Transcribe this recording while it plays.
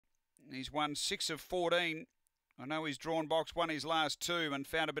He's won 6 of 14. I know he's drawn box, won his last 2 and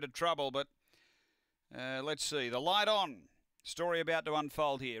found a bit of trouble, but let's see. The light on. Story about to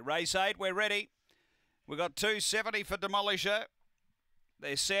unfold here. Race 8, we're ready. We've got 270 for Demolisher.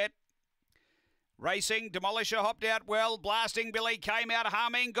 They're set. Racing, Demolisher hopped out well. Blasting Billy came out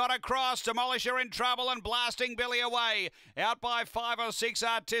humming, got across. Demolisher in trouble and Blasting Billy away. Out by 5 or 6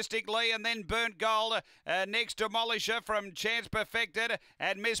 Artistically, and then Burnt Gold. Next Demolisher from Chance Perfected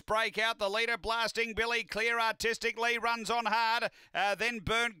and Miss Breakout. The leader Blasting Billy clear. Artistically runs on hard. Then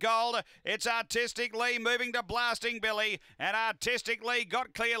Burnt Gold. It's Artistically moving to Blasting Billy, and Artistically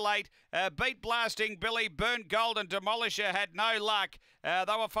got clear late. Beat Blasting Billy. Burnt Gold and Demolisher had no luck. They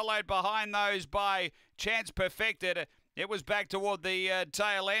were followed behind those by Chance Perfected. It was back toward the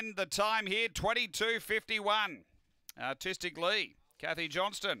tail end. The time here, 22:51. Artistically, Kathy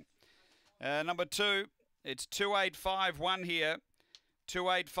Johnston. Number 2, it's 2851 here.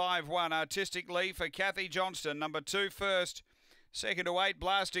 2851, Artistically for Kathy Johnston. Number 2 first. Second to 8,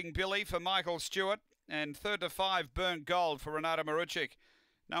 Blasting Billy for Michael Stewart. And third to 5, Burnt Gold for Renata Maruchik.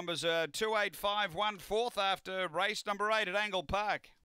 Numbers 2851 fourth after race number 8 at Angle Park.